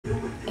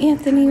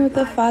Anthony with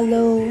a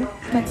follow.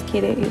 Let's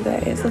get it, you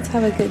guys. Let's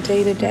have a good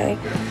day today.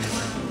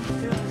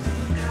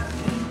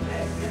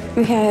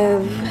 We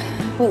have,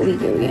 what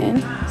league are we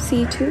in?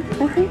 C2,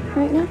 I think,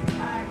 right now?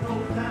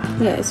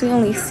 Yes, we're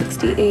only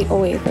 68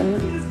 away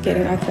from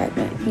getting our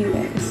fragment, you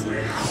guys.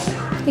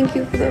 Thank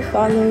you for the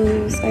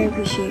follows. I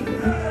appreciate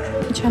you.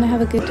 I'm trying to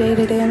have a good day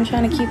today. I'm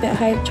trying to keep it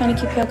hype, trying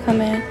to keep y'all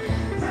coming.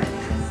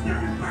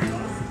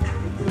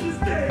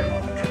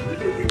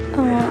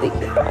 Oh, thank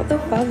you for all the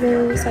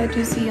follows. I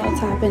do see y'all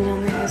tapping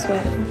on there as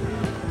well.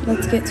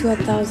 Let's get to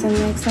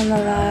 1,000 likes on the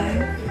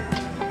live.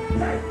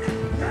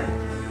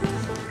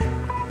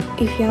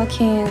 If y'all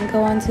can,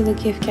 go onto the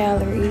gift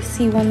gallery,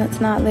 see one that's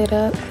not lit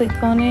up,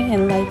 click on it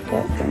and like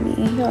that for me.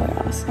 Y'all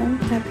are awesome.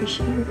 I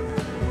appreciate it.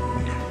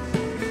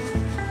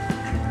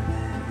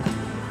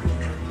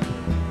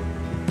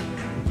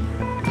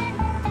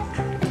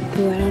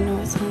 Ooh, I don't know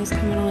what song's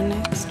coming on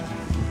next.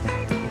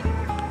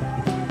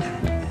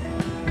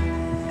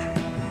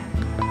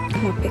 I'm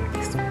gonna pick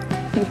this one.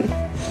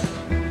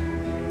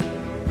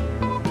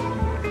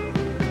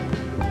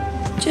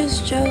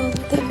 Just Joe,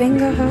 the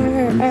finger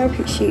heart. I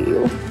appreciate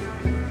you.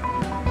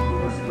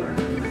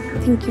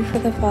 Thank you for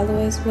the follow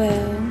as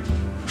well.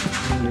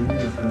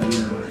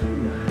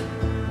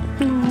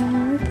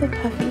 Aww, the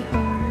puffy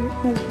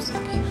heart. That was so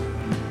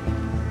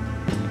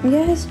cute.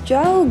 Yes,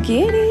 Joe,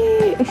 get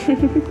it.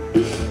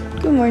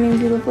 Good morning,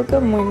 beautiful.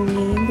 Good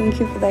morning. Thank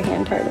you for the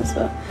hand heart as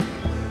well.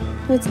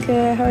 What's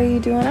good? How are you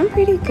doing? I'm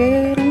pretty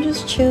good. I'm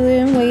just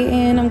chilling,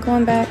 waiting. I'm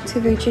going back to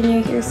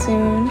Virginia here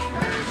soon.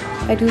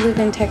 I do live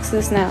in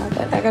Texas now,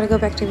 but I gotta go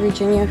back to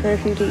Virginia for a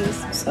few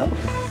days, so.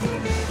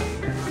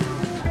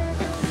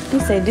 He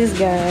said, this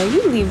guy,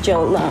 you leave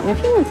Joe alone. If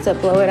he wants to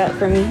blow it up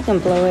for me, he can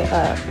blow it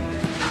up.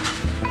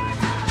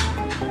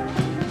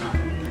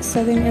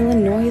 Southern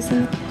Illinois is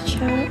in the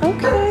chat.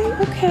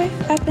 Okay.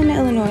 I've been to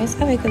Illinois.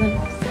 I like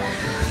Illinois.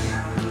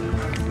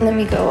 Let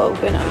me go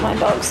open up my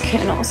dog's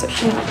kennel so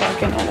she's not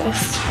barking at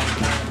us.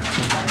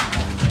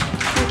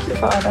 Thank you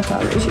for all the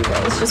follows, you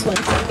guys. Just 1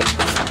 second.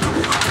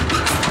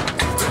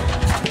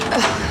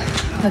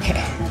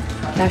 Okay.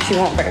 Now she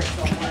won't bark.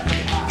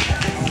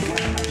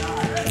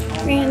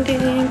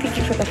 Brandon, thank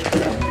you for the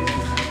follow.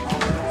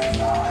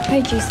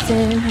 Hi,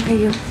 Jason. How are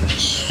you?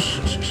 Shh.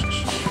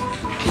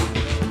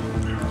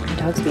 My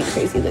dog's being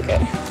crazy. Look at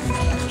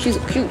her. She's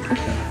cute.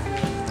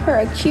 Her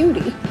a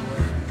cutie.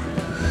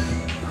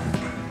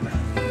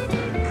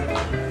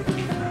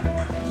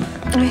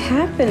 I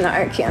have been to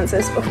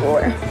Arkansas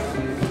before.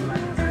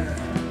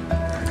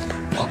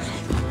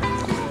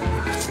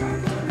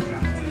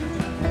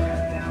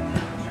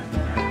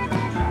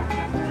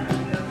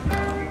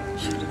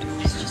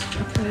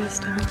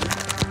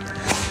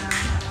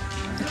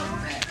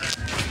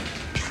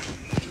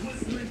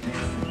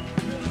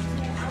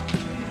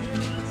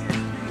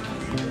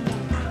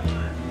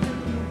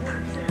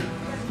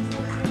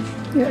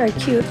 You are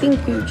cute.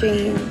 Thank you,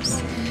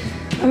 James.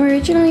 I'm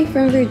originally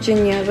from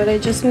Virginia, but I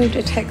just moved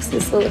to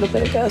Texas a little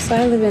bit ago, so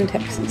I live in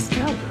Texas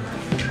now.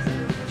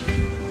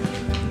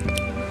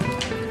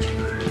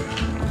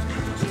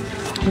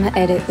 I'm gonna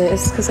edit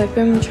this because I've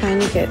been trying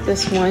to get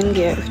this one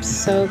gift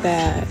so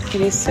bad.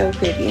 It is so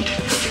pretty.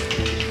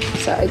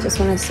 So I just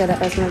want to set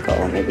it as my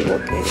goal. Maybe we'll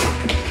get it.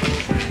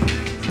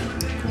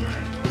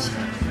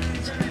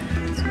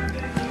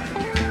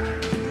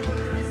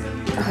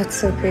 Oh, it's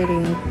so pretty.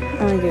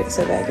 I want to get it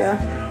so bad, girl.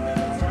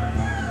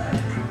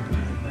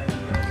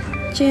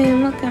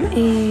 Jim, welcome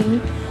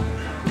in.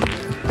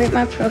 Rate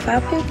my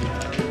profile pic.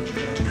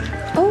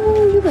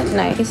 Oh, you look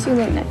nice. You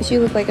look nice. You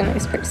look like a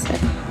nice person.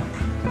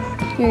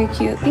 Very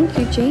cute. Thank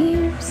you,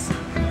 James.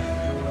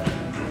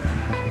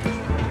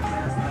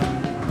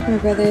 My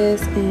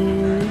brother's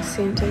in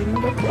Santa.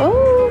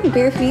 Oh,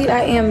 bare feet.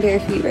 I am bare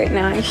feet right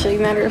now, actually.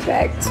 Matter of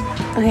fact,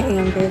 I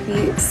am bare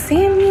feet.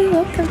 Sammy,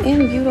 welcome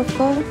in,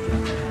 beautiful.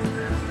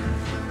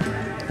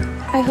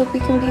 I hope we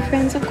can be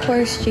friends, of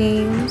course,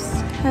 James.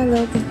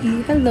 Hello,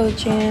 baby. Hello,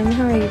 Jim.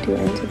 How are you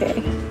doing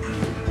today?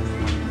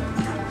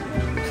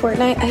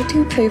 Fortnite? I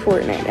do play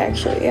Fortnite,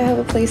 actually. I have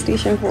a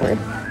PlayStation 4.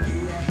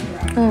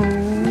 Oh,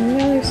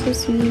 y'all are so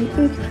sweet.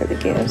 Thank you for the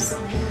gifts.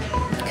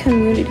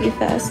 Community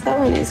Fest. That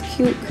one is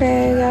cute,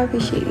 Craig. I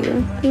appreciate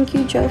you. Thank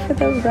you, Joe, for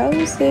the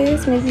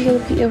roses. Maybe you'll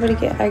be able to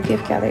get our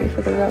gift gallery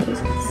for the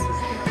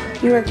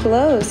roses. You are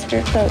close.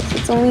 You're close.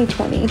 It's only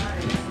 20.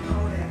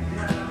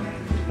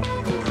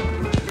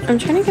 I'm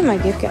trying to get my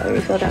gift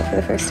gallery filled out for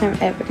the first time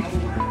ever.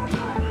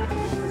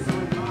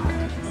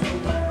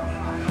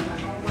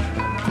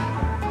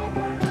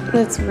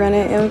 Let's run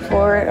it in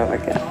forward. Oh my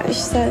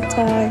gosh, that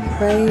tag,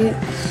 right?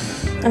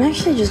 I'm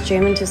actually just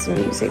jamming to some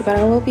music, but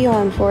I will be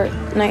on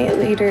Fortnite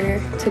later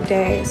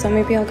today, so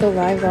maybe I'll go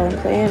live while I'm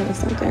playing or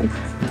something.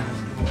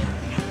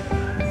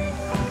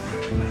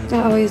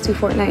 I always do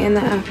Fortnite in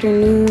the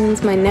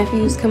afternoons. My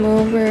nephews come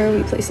over,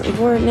 we play some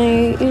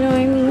Fortnite, you know what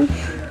I mean?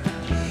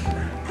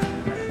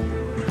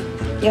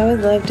 Y'all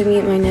would love to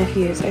meet my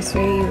nephews, I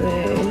swear you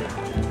would.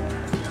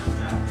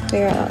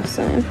 They're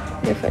awesome.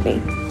 They're funny.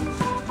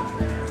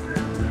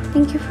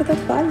 Thank you for the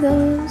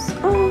follows.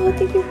 Oh,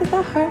 thank you for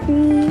the heart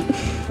me.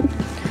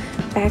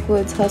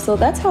 Backwoods hustle.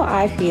 That's how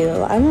I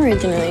feel. I'm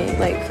originally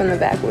like from the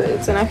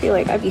backwoods, and I feel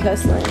like I be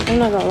hustling. I'm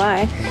not gonna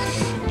lie.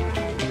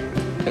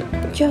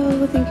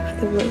 Joe, thank you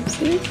for the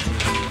roses.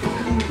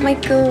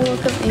 Michael,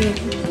 welcome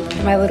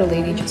in. My little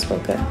lady just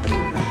woke up.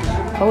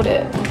 Hold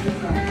it.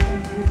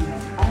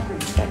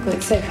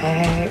 Backwoods say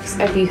facts.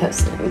 I be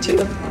hustling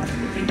too.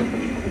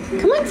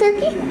 Come on,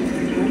 Turkey.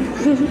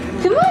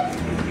 Come on.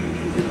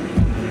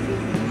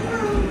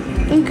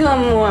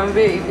 Come on,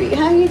 baby.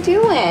 How you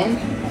doing?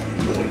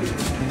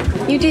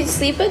 You did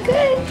sleep a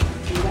good?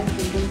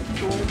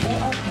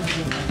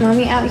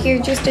 Mommy out here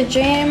just a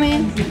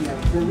jamming.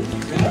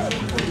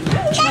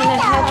 Trying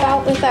to help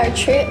out with our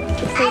trip.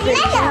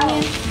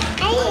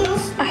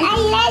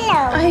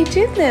 I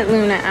did let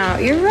Luna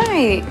out. You're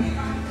right.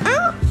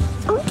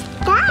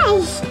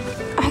 Guys.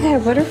 I got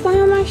a butterfly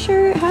on my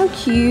shirt. How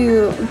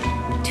cute.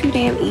 Too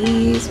damn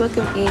ease.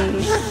 Welcome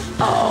in.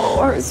 Oh,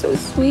 are so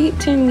sweet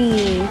to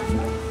me.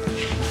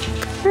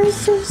 You're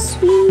so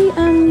sweet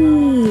on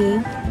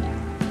me.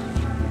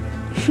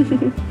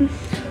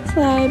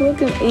 Slide,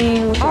 welcome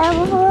in.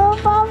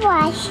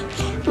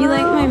 You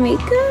like my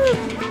makeup?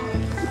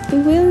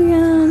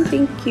 William,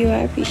 thank you. I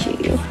appreciate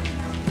you.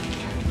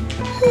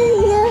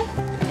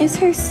 Is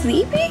her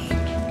sleeping?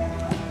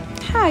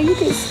 How? You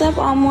could sleep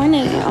all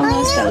morning at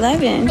almost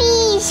 11.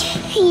 Please.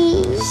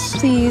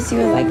 Please, you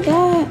would like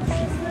that?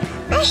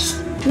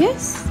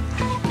 Yes?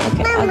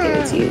 Okay, I'll give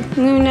it to you.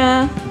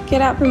 Luna,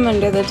 get out from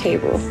under the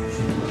table.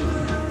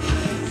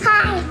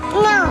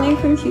 I'm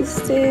from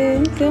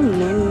Houston. Good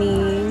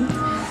morning.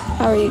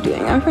 How are you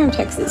doing? I'm from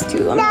Texas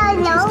too. I'm not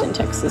from Houston,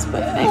 Texas,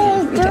 but I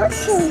am from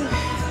Texas.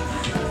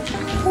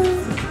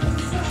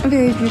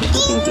 Very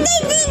beautiful.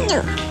 Thank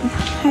you.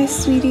 Hi,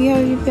 sweetie. How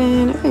you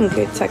been? I've been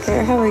good,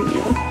 Tucker. How are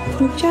you?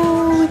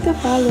 Joe with the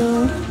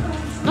follow.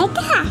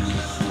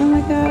 Oh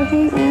my God.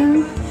 Hey,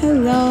 Em.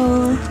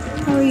 Hello.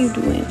 How are you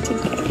doing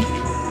today?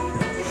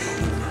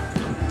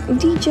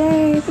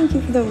 DJ, thank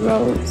you for the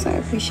rose. I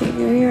appreciate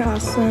you. You're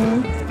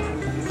awesome.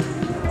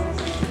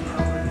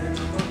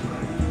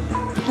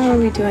 How are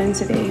we doing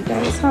today, you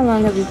guys? How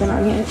long have you been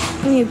on here?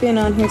 We've been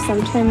on here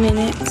some 10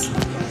 minutes.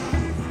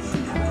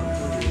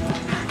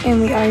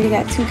 And we already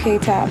got 2K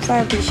taps. I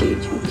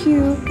appreciate you.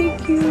 Cute.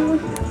 Thank you.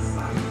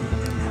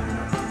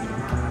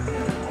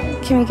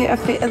 Can we get a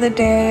fit of the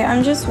day?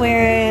 I'm just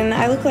wearing,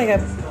 I look like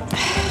a,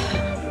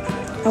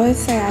 I would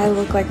say I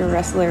look like a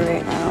wrestler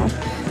right now.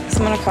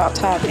 So I'm in a crop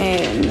top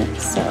and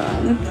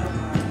some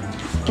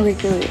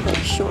regular like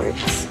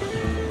shorts.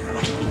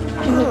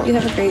 I hope you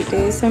have a great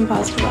day. Send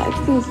positive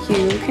vibes. Thank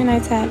you. Can I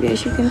tap?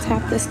 Yes, you can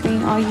tap the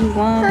screen all you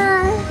want.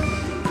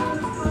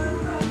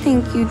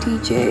 Thank you,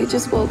 DJ.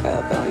 Just woke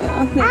up. Oh,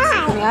 yeah. That's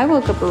so funny. I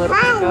woke up a little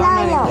bit ago. I'm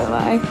not even gonna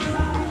lie.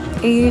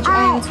 Age,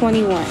 I am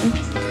 21.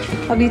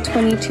 I'll be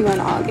 22 in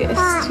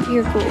August.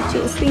 You're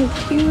gorgeous. Thank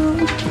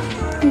you.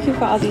 Thank you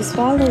for all these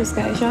follows,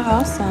 guys. You're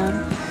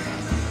awesome.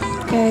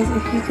 Guys,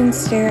 if you can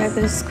stare at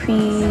the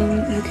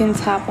screen, you can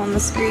tap on the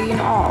screen.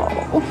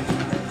 Oh.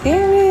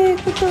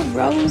 Eric with the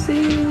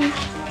roses.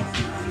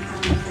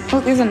 Oh,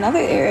 there's another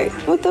Eric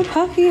with the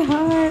puffy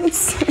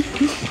hearts.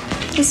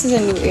 This is a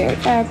new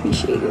Eric. I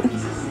appreciate it.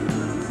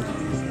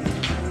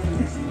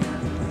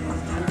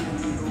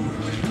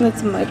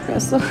 Let's mud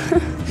wrestle.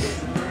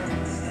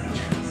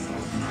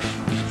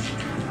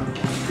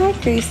 Hi,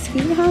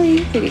 Gracie. How are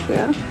you, pretty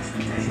girl?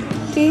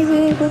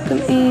 David,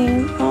 welcome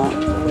in.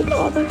 Oh, with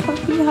all the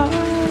puffy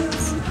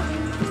hearts.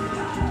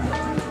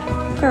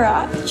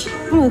 Garage.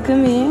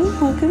 Welcome in.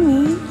 Welcome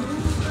in.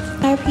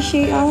 I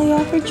appreciate all of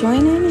y'all for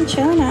joining and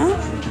chilling out.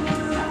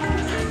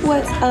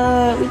 What's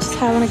up? We just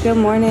having a good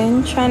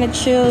morning. Trying to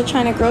chill.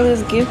 Trying to grow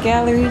this gift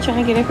gallery.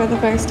 Trying to get it for the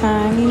first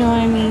time. You know what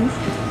I mean?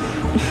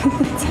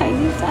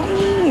 Tiny.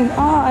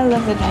 Oh, I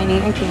love the tiny.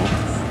 I can't.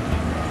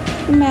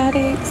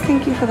 Maddox,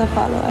 thank you for the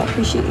follow. I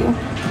appreciate you.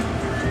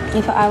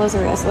 If I was a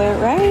wrestler,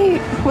 right?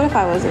 What if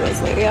I was a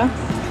wrestler, yeah?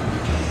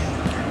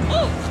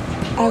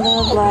 I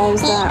love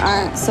lives that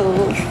aren't so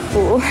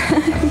full.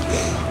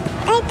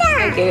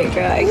 I get it,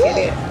 girl. I get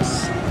it.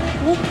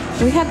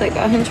 We had like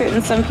 100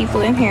 and some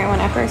people in here when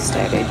I first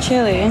started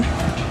chilling.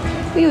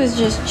 We was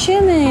just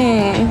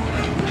chilling.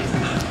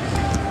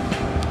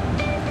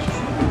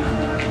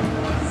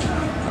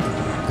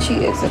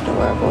 She is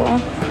adorable.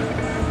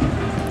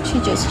 She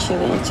just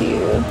chilling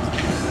too.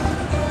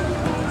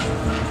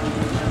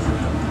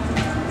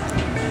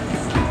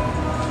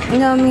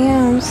 No,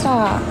 ma'am,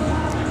 stop.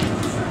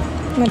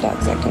 My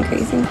dog's acting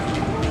crazy.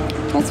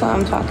 That's what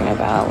I'm talking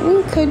about.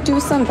 We could do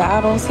some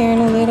battles here in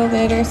a little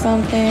bit or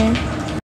something.